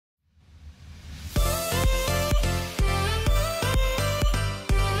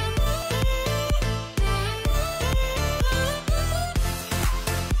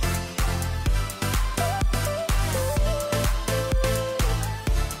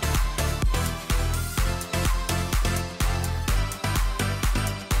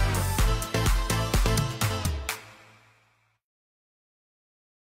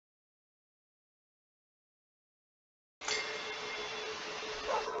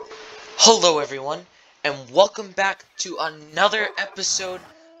Hello everyone, and welcome back to another episode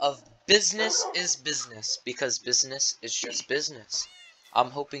of Business is Business, because business is just business.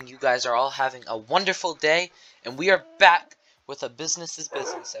 I'm hoping you guys are all having a wonderful day, and we are back with a Business is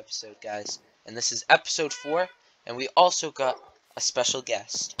Business episode, guys. And this is episode 4, and we also got a special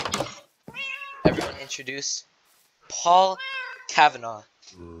guest. Everyone introduce Paul Cavanagh,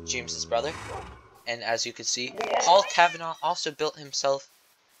 James's brother. And as you can see, Paul Cavanagh also built himself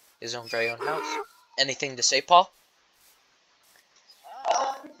his own very own house. Anything to say, Paul?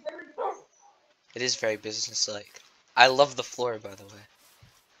 It is very businesslike. I love the floor, by the way.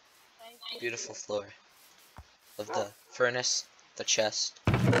 Beautiful floor. Love the furnace, the chest.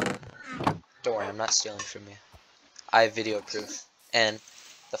 Don't worry, I'm not stealing from you. I have video proof. And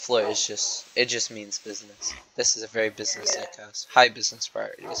the floor is it just means business. This is a very businesslike house. High business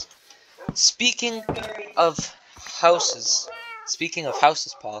priorities. Speaking of houses,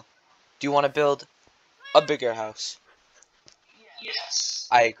 Paul, do you want to build a bigger house? Yes.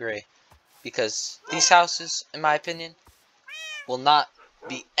 I agree. Because these houses, in my opinion, will not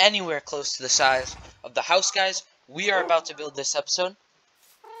be anywhere close to the size of the house, guys, we are about to build this episode.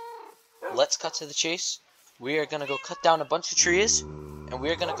 Let's cut to the chase. We are going to go cut down a bunch of trees, and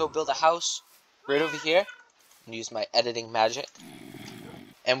we are going to go build a house right over here, and use my editing magic.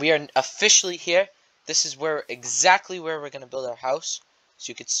 And we are officially here. This is exactly where we're going to build our house. As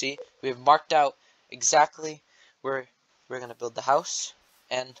you can see, we have marked out exactly where we're going to build the house.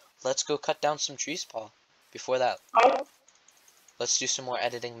 And let's go cut down some trees, Paul. Before that, let's do some more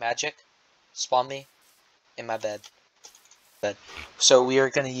editing magic. Spawn me in my bed. So we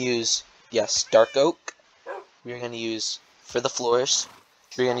are going to use, yes, dark oak. We are going to use for the floors.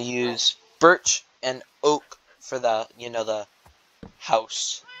 We're going to use birch and oak for the, the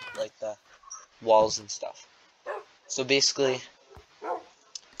house, like the walls and stuff. So basically,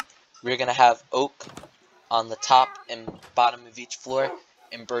 we're going to have oak on the top and bottom of each floor,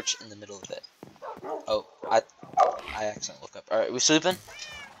 and birch in the middle of it. Oh, I accidentally woke up. Alright, we sleeping?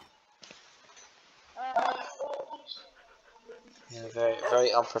 Yeah, very,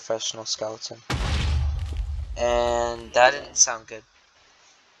 very unprofessional skeleton. And that didn't sound good.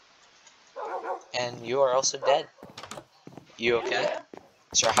 And you are also dead. You okay?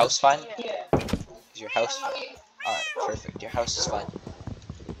 Is your house fine? Is your house fine? Alright, perfect. Your house is fine.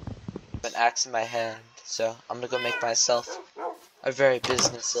 An axe in my hand, so I'm gonna go make myself a very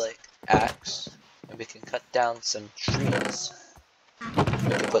business-like axe, and we can cut down some trees. We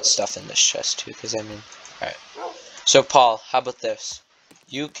can put stuff in this chest too, because alright. So Paul, how about this?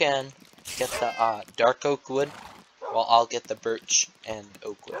 You can get the dark oak wood, while I'll get the birch and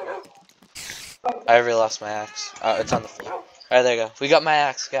oak wood. I already lost my axe. It's on the floor. Alright, there you go. We got my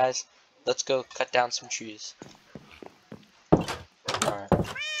axe, guys. Let's go cut down some trees. Alright.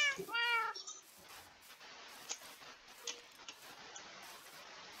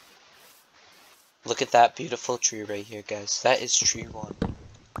 Look at that beautiful tree right here, guys. That is tree 1.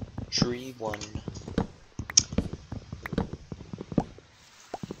 Tree 1.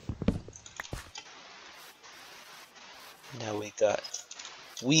 Now we got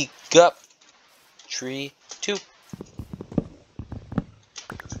tree 2.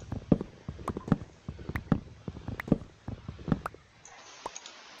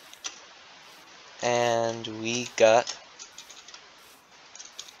 And we got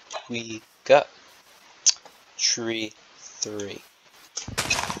tree 3.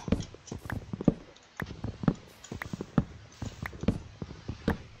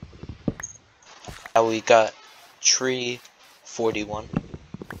 Now we got tree 41.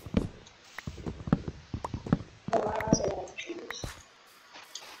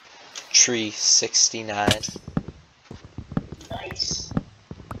 Tree 69. Nice.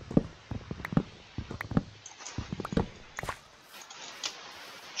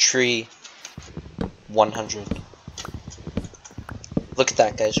 Tree 100. Look at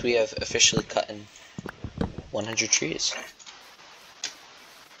that, guys. We have officially cut in 100 trees.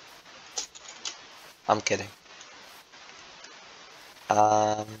 I'm kidding.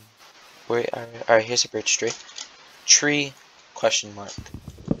 Alright, here's a birch tree. Tree question mark.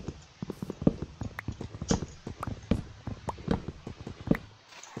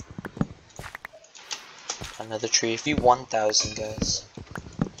 Another tree. If you 1,000, guys.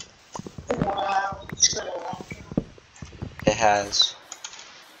 Wow, it's been a long time. It has.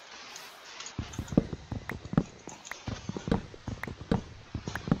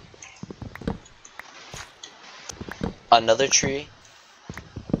 Another tree.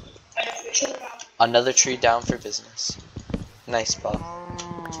 Another tree down for business. Nice, Paul.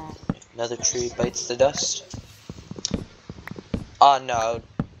 Another tree bites the dust. Oh no.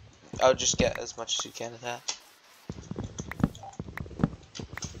 I'll just get as much as you can of that.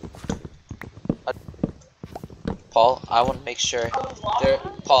 Paul, I want to make sure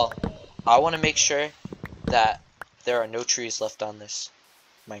I want to make sure that there are no trees left on this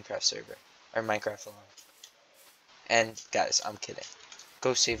Minecraft server or Minecraft alone. And guys, I'm kidding.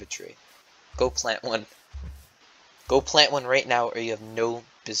 Go save a tree. Go plant one. Go plant one right now, or you have no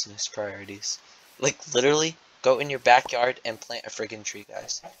business priorities. Like literally, go in your backyard and plant a friggin' tree,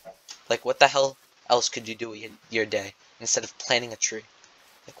 guys. Like what the hell else could you do in your day instead of planting a tree?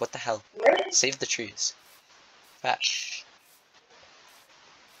 Like what the hell? Save the trees. Fat.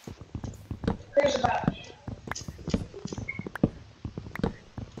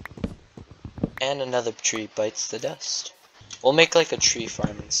 And another tree bites the dust. We'll make like a tree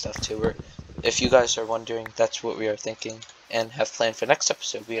farm and stuff too. Where, if you guys are wondering, that's what we are thinking and have planned for next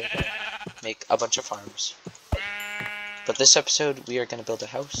episode. We are going to make a bunch of farms. But this episode, we are going to build a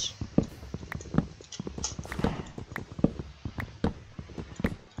house.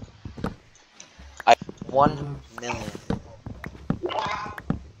 I 1 million.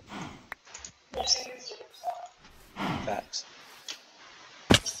 Facts.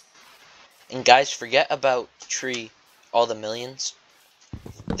 And guys, forget about tree, all the millions.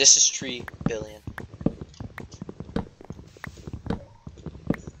 This is tree billion.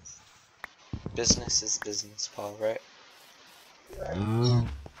 Business is business, Paul, right?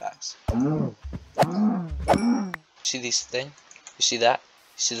 Facts. See these thing? You see that?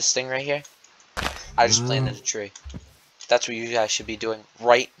 You see this thing right here? I just planted a tree. That's what you guys should be doing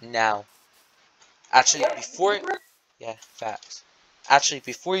right now. Actually, before... Yeah, facts. Actually,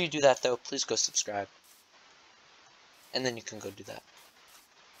 before you do that, though, please go subscribe. And then you can go do that.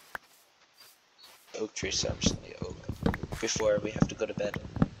 Oak tree, so I'm just gonna get oak. Before we have to go to bed.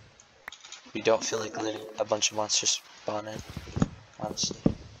 We don't feel like letting a bunch of monsters spawn in. Honestly.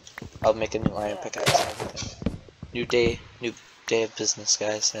 I'll make a new iron pickaxe and everything. New day of business,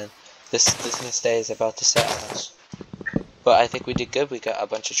 guys. And this business day is about to set on us. But I think we did good. We got a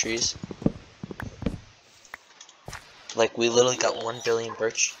bunch of trees. Like, we literally got 1 billion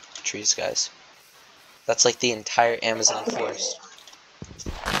birch trees, guys. That's like the entire Amazon forest.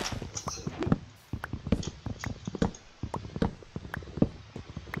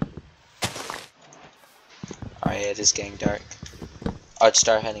 Alright, it is getting dark. I'd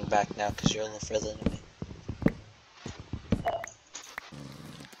start heading back now because you're a little further than me.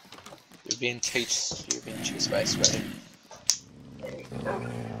 You're being chased by a spider.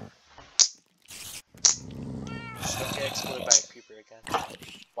 Don't get exploded by a creeper again.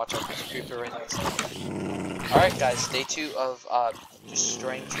 Watch out, there's a creeper right next to me. Alright guys, day 2 of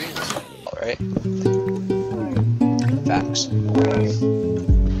destroying trees. Alright. Facts.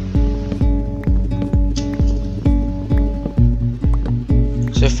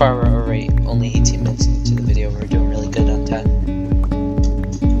 So far we're already only 18 minutes into the video. We're doing really good on time.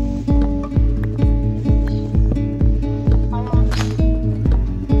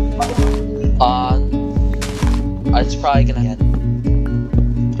 It's probably gonna end.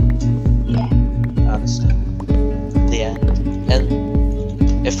 Honestly. The end.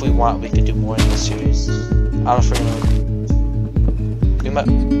 And if we want, we could do more in this series. I don't know if we're gonna...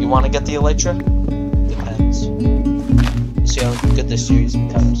 You wanna get the Elytra? Depends. See how good this series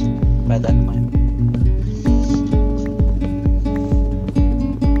becomes by that point.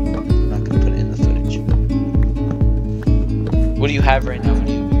 I'm not gonna put it in the footage. What do you have right now?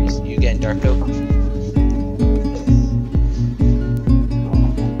 You getting dark oak?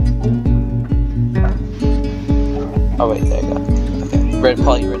 Oh wait, there you go. Okay. Red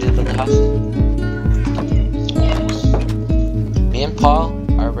Paul, you ready to build the house? Me and Paul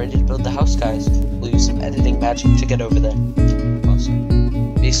are ready to build the house, guys. We'll use some editing magic to get over there.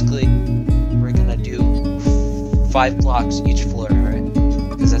 Awesome. Basically, we're gonna do 5 blocks each floor, alright?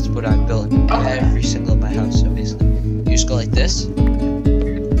 Because that's what I built every single of my house. So basically, you just go like this,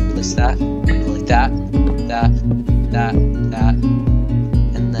 place that, go like that, that,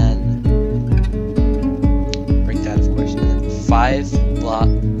 and then 5 block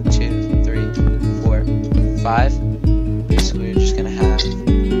 2, 3, 4, 5. Basically, we're just gonna have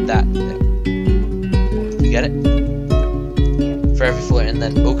that there. You get it? For every floor, and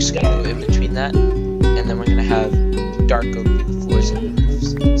then oak's gonna go in between that, and then we're gonna have dark oak be the floors and the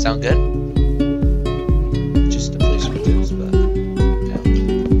roofs. Sound good? Just a place for those, but yeah,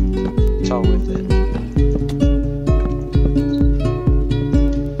 it's all worth it.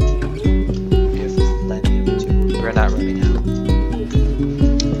 We have plenty of it too. We're not running out.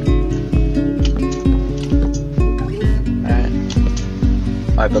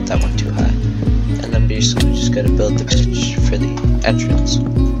 I built that one too high. And then basically we just gotta build the bridge for the entrance.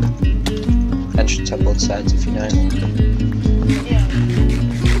 entrance on both sides, if you know what I mean. Yeah.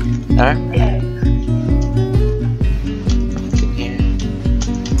 Alright? Yeah. In here.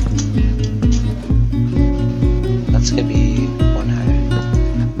 That's gonna be one higher.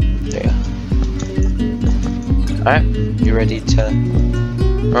 There you go. Alright, you ready to...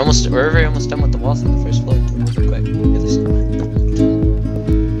 We're very almost done with the walls on the first floor. We're moving quick. Look at this.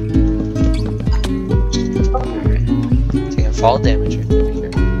 Alright. Taking fall damage right there.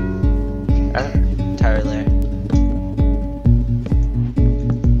 Alright, entire layer.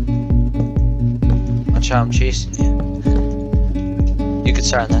 Watch how I'm chasing you. You can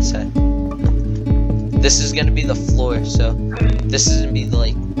start on that side. This is gonna be the floor, so this is gonna be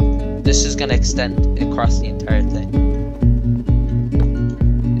like, this is gonna extend across the entire thing.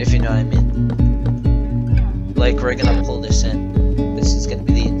 If you know what I mean. Like, we're gonna pull this in. This is gonna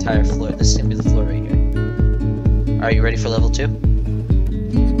be the entire floor. This is gonna be the floor right here. Are you ready for level 2?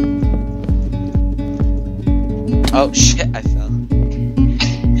 Oh shit, I fell.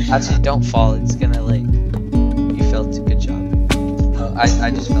 Actually, don't fall. It's gonna like, you fell. Good job. Oh, I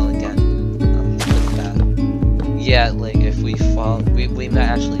just fell again. Look at that. Yeah, like if we fall, we might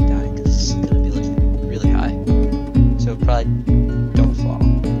actually die because it's gonna be like really high. So probably don't fall.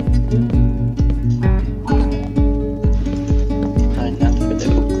 Not for the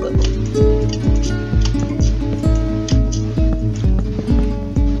oak level.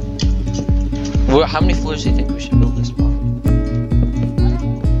 Well, how many floors do you think we should build this ball?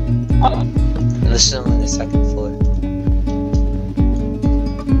 And this is only the second floor.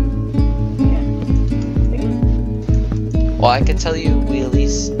 Well, I can tell you we at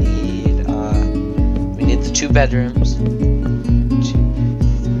least need, we need the 2 bedrooms. 2,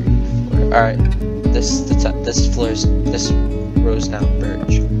 3, 4. Alright, this row is now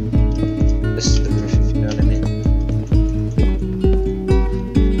birch. This is the roof, if you know what I mean.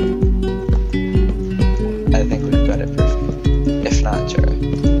 I think we've got it perfect. If not, it's alright.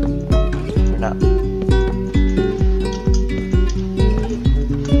 We're not.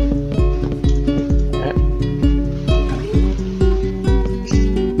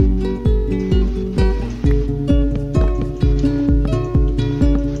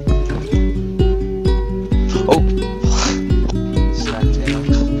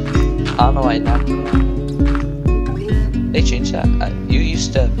 I don't know why I knocked it out. They changed that. You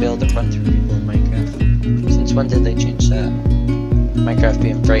used to be able to run through people in Minecraft. Since when did they change that? Minecraft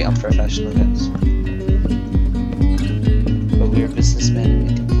being very unprofessional, guys. But we're businessmen and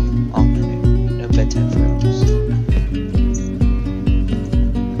we can all night. No bedtime for us.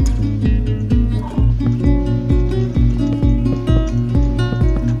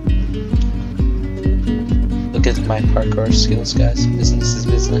 Look at my parkour skills, guys. Business is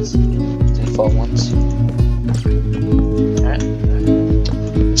business. Didn't fall once. Alright.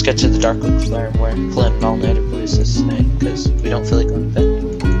 Let's get to the dark oak floor, and we're playing all-nighter boys this night because we don't feel like going to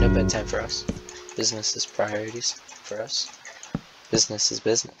bed. No bedtime for us. Business is priorities for us. Business is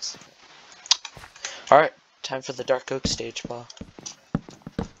business. Alright, time for the dark oak stage, Paul.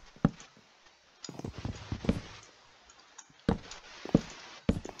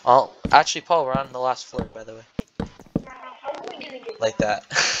 Oh, actually, Paul, we're on the last floor, by the way. Like that.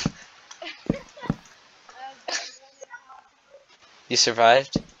 You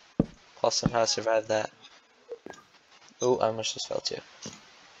survived? Paul somehow survived that. Oh, I almost just fell too.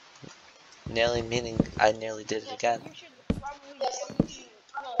 Nearly, meaning I nearly did it again.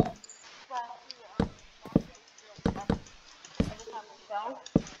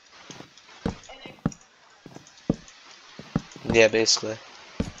 Yeah, basically.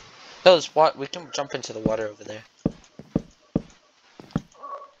 No, there's we can jump into the water over there.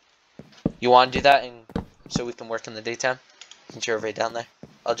 You want to do that, and so we can work in the daytime? Since you're already down there,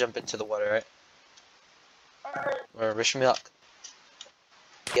 I'll jump into the water, right? Or wish me luck.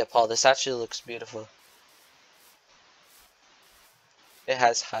 Yeah, Paul, this actually looks beautiful. It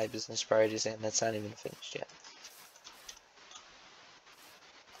has high business priorities, and that's not even finished yet.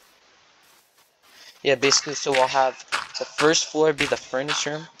 Yeah, basically, so we'll have the first floor be the furnace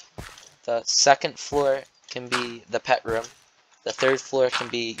room. The second floor can be the pet room. The third floor can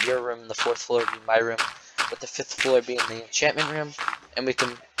be your room. The fourth floor will be my room. With the fifth floor being the enchantment room. And we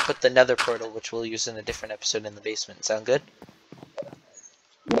can put the nether portal, which we'll use in a different episode, in the basement. Sound good?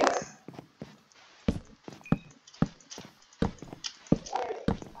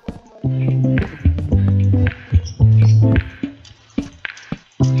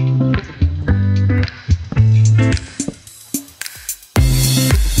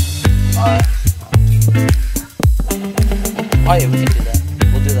 Oh yeah, we can do that.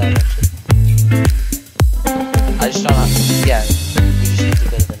 We'll do that eventually. I just don't know. Yeah, we just need to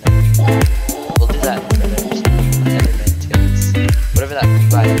go to the nether.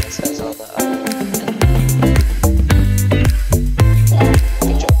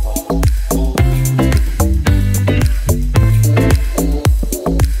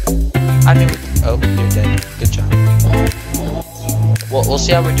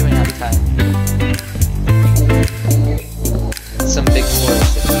 see how we're doing on time. Some big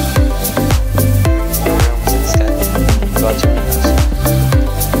floors. We're almost in the sky. About 2 minutes.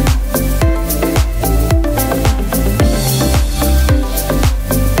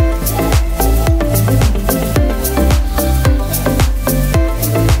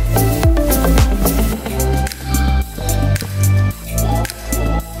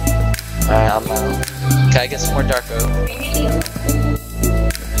 Alright, I'm out. Can I get some more dark oak?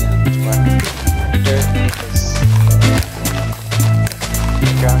 Dirt, because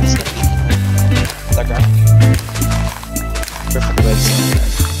the ground is gonna be the ground. Perfect way to say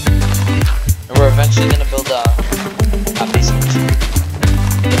that. And we're eventually gonna build a basement.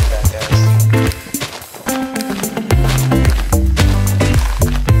 Look at that, guys.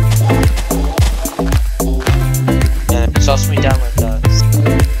 And it sauced me down with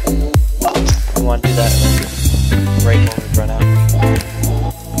we want to do that right when we run out.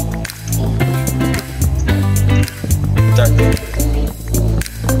 Dark.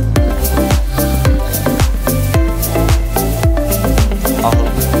 All of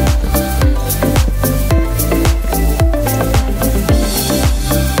them.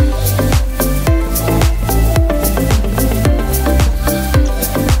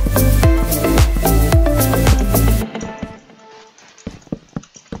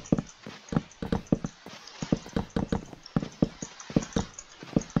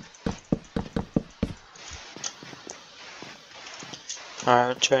 Alright,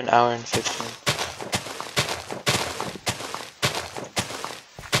 we'll try an hour and 15.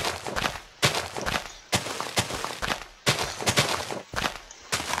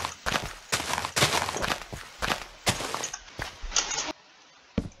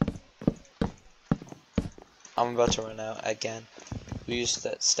 I'm about to run out again. We used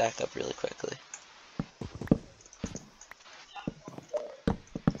that stack up really quickly.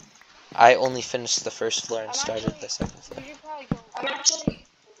 I only finished the first floor and started the second floor.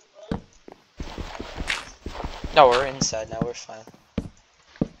 No, we're inside now, we're fine.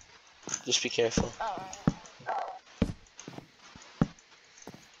 Just be careful.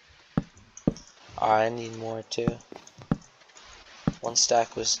 I need more too. One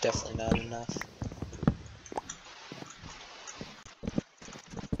stack was definitely not enough.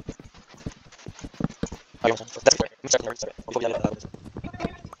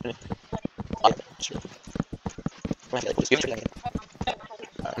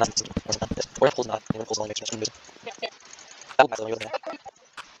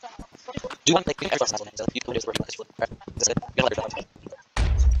 Do you want like every person has one, so you can just work on this floor. Alright, that's it. You're gonna let her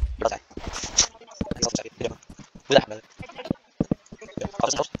you're okay. Do that. I'll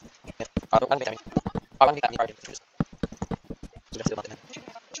just post. I'm gonna make that me hard to choose. So we have to do it like that.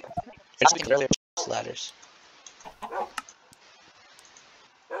 Earlier ladders.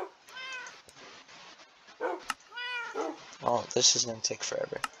 Oh, this is gonna take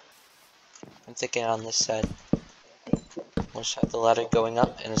forever. I'm thinking on this side. We'll just have the ladder going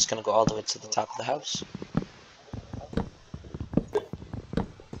up, and it's gonna go all the way to the top of the house.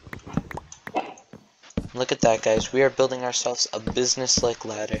 Look at that, guys. We are building ourselves a business-like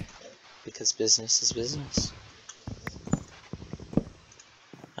ladder. Because business is business.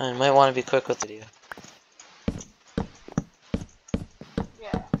 I might want to be quick with the video.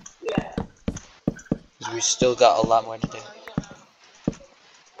 Yeah. Because we still got a lot more to do.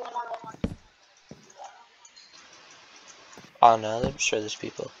 Oh no, I'm sure there's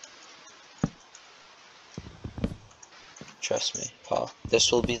people. Trust me, Paul.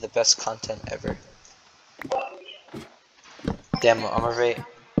 This will be the best content ever. Damn, I'm already.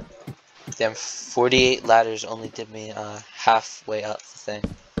 Damn, 48 ladders only did me halfway up the thing.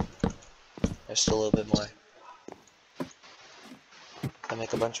 There's still a little bit more. I'll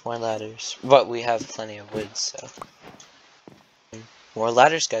make a bunch more ladders. But we have plenty of wood, so. More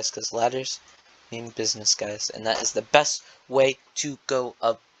ladders, guys, because ladders mean business, guys. And that is the best way to go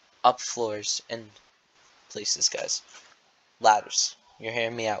up floors and places, guys. Ladders. You're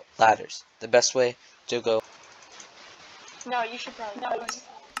hearing me out. Ladders. The best way to go. No, you should probably know.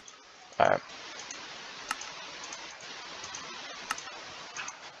 Alright.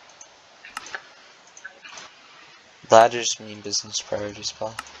 Ladders mean business priorities,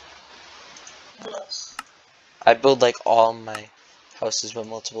 Paul. Yes. I build like all my houses with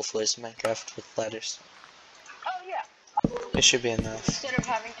multiple floors in Minecraft with ladders. Oh yeah. It should be enough. Instead of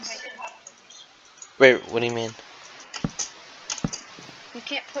having to make it. Wait, what do you mean? You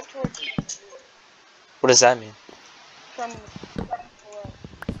can't put torches What does that mean? from below.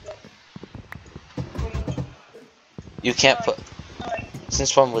 What do you mean? You can't put.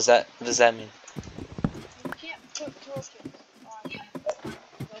 Since when was that? What does that mean? You can't put torches on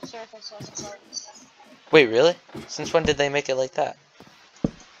access card. Wait, really? Since when did they make it like that?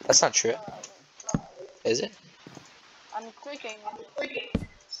 That's not true. Is it? I'm clicking.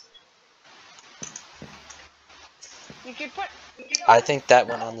 You could put. I think that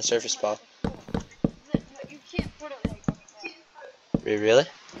went on the surface ball. You can't put it like that. Wait, really?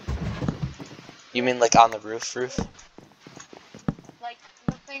 You mean like on the roof? Like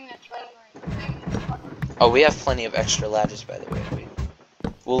the thing that's covering. Oh, we have plenty of extra ladders, by the way.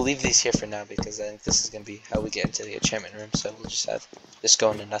 We'll leave these here for now because I think this is going to be how we get into the enchantment room, so we'll just have this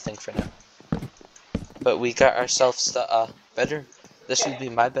go into nothing for now. But we got ourselves the bedroom. This will be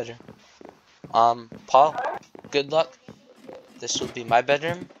my bedroom. Paul, good luck. This will be my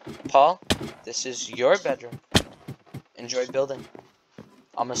bedroom. Paul, this is your bedroom. Enjoy building.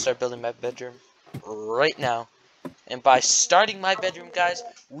 I'm going to start building my bedroom right now. And by starting my bedroom, guys,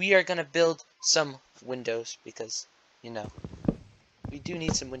 we are going to build some windows because, you know, we do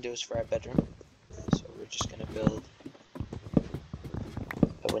need some windows for our bedroom. So we're just going to build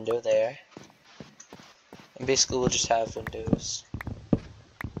a window there. And basically we'll just have windows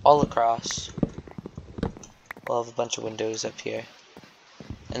all across. We'll have a bunch of windows up here.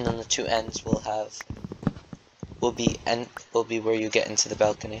 And then the two ends will be where you get into the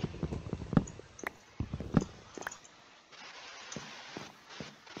balcony.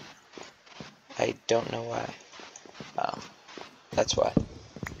 I don't know why. Oh, that's why.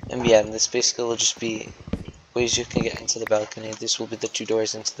 And yeah, this basically will just be ways you can get into the balcony. This will be the two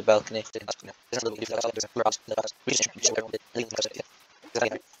doors into the balcony.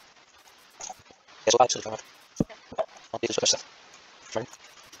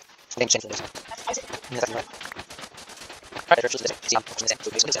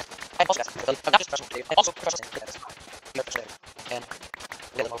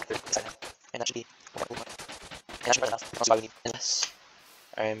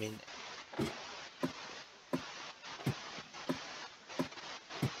 I mean,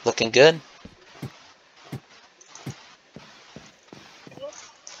 looking good.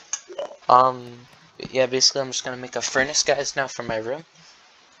 Yeah, basically I'm just gonna make a furnace, guys, now for my room.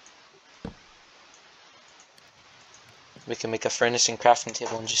 We can make a furnace and crafting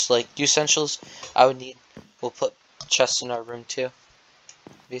table and just like essentials I would need. We'll put chests in our room too.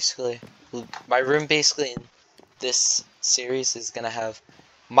 Basically, my room basically in this series is gonna have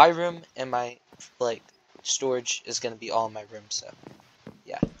my room and my like storage is gonna be all in my room. So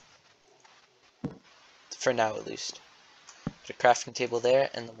yeah, for now at least. Put a crafting table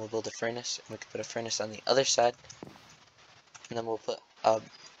there, and then we'll build a furnace, and we can put a furnace on the other side, and then we'll put a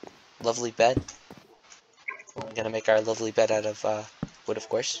lovely bed. We're gonna make our lovely bed out of wood, of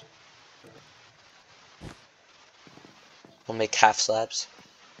course. We'll make half slabs.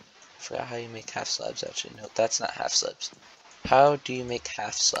 I forgot how you make half slabs, actually. No, that's not half slabs. How do you make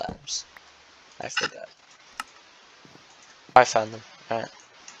half slabs? I forgot. I found them. Alright.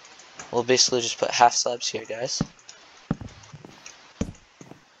 We'll basically just put half slabs here, guys.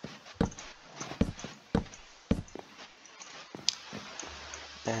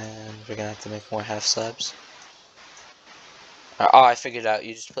 And we're gonna have to make more half slabs. Oh, I figured out.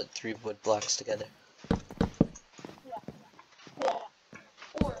 You just put 3 wood blocks together.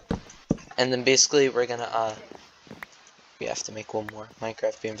 And then basically we're gonna we have to make one more.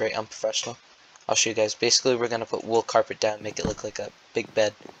 Minecraft being very unprofessional. I'll show you guys. Basically we're gonna put wool carpet down, make it look like a big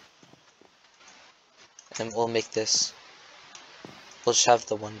bed. And we'll make this. We'll just have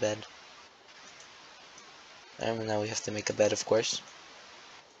the one bed. And now we have to make a bed, of course.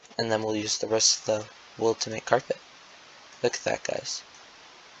 And then we'll use the rest of the wool to make carpet. Look at that, guys.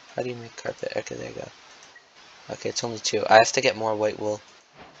 How do you make carpet? Okay, there you go. Okay, it's only 2. I have to get more white wool.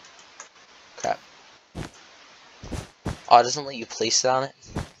 Crap. Oh, it doesn't let you place it on it?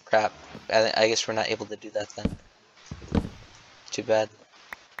 Crap. I guess we're not able to do that then. Too bad.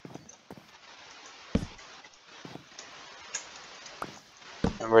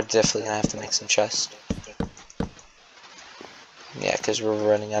 And we're definitely gonna have to make some chests. Yeah, because we're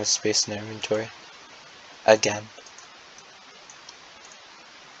running out of space in our inventory. Again.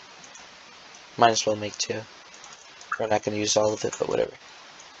 Might as well make 2. We're not gonna use all of it, but whatever.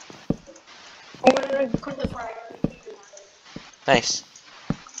 Nice.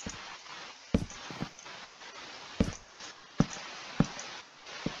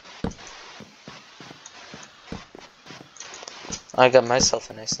 I got myself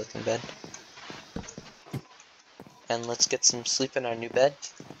a nice looking bed. And let's get some sleep in our new bed.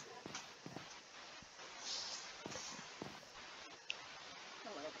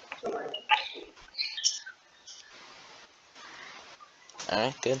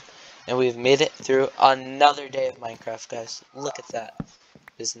 Alright, good. And we've made it through another day of Minecraft, guys. Look at that.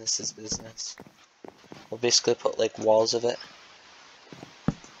 business is business. We'll basically put like walls of it.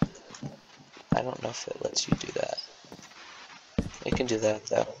 I don't know if it lets you do that. You can do that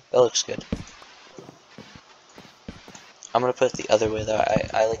though. That looks good. I'm gonna put it the other way though.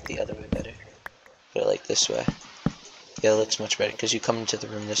 I like the other way better. Put it like this way. Yeah, it looks much better because you come into the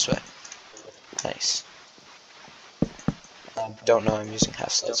room this way. Nice. Don't know I'm using half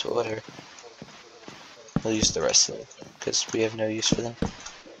sleds, but whatever. We'll use the rest of them because we have no use for them.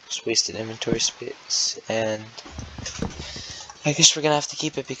 Just wasted inventory space, and I guess we're gonna have to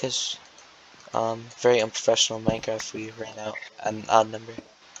keep it because very unprofessional Minecraft. We ran out an odd number.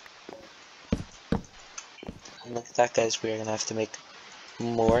 And look at that, guys. We are gonna have to make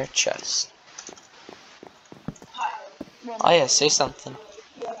more chests. Oh yeah, say something.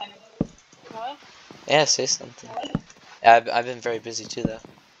 What? Yeah, say something. Yeah, I've been very busy too, though.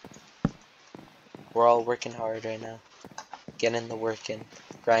 We're all working hard right now. Getting the work in.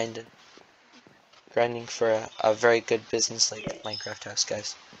 Grinding. Grinding for a very good business like Minecraft house,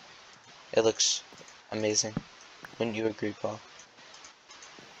 guys. It looks amazing. Wouldn't you agree, Paul?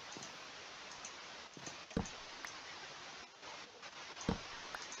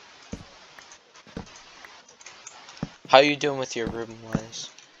 How are you doing with your room wise?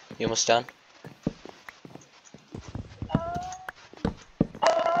 You almost done?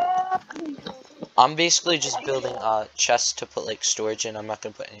 I'm basically just building a chest to put like storage in. I'm not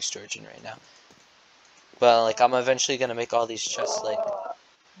gonna put any storage in right now. But like I'm eventually gonna make all these chests like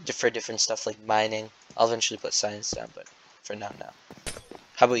for different stuff like mining. I'll eventually put science down, but for now.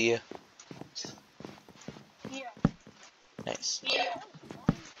 How about you? Yeah. Nice.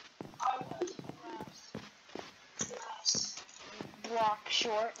 Block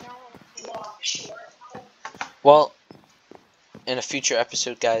short. Well, in a future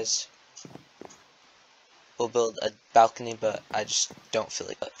episode, guys, we'll build a balcony, but I just don't feel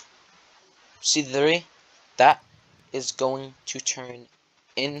like it. See the 3? That is going to turn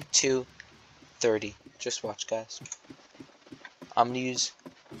into 30. Just watch, guys. I'm gonna use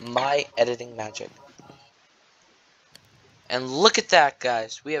my editing magic. And look at that,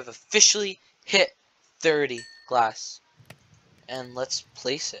 guys. We have officially hit 30 glass. And let's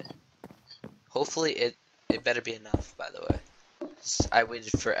place it. Hopefully it better be enough, by the way. I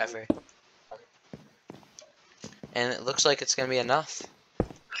waited forever. And it looks like it's gonna be enough.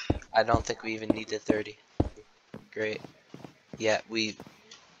 I don't think we even needed 30. Great. Yeah, we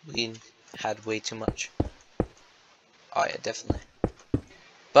had way too much. Oh yeah, definitely.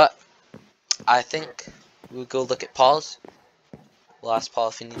 But I think we'll go look at Paul's. We'll ask Paul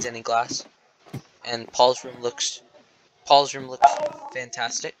if he needs any glass. And Paul's room looks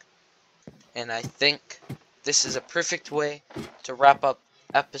fantastic. And I think this is a perfect way to wrap up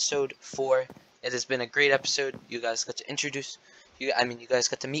episode 4. It has been a great episode. You guys got to you guys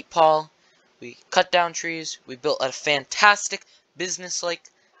got to meet Paul. We cut down trees. We built a fantastic business-like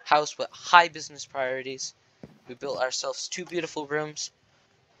house with high business priorities. We built ourselves 2 beautiful rooms.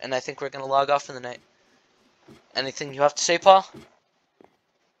 And I think we're going to log off for the night. Anything you have to say, Paul?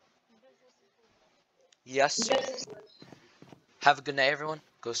 Yes, sir. Have a good night, everyone.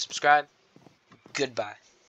 Go subscribe. Goodbye.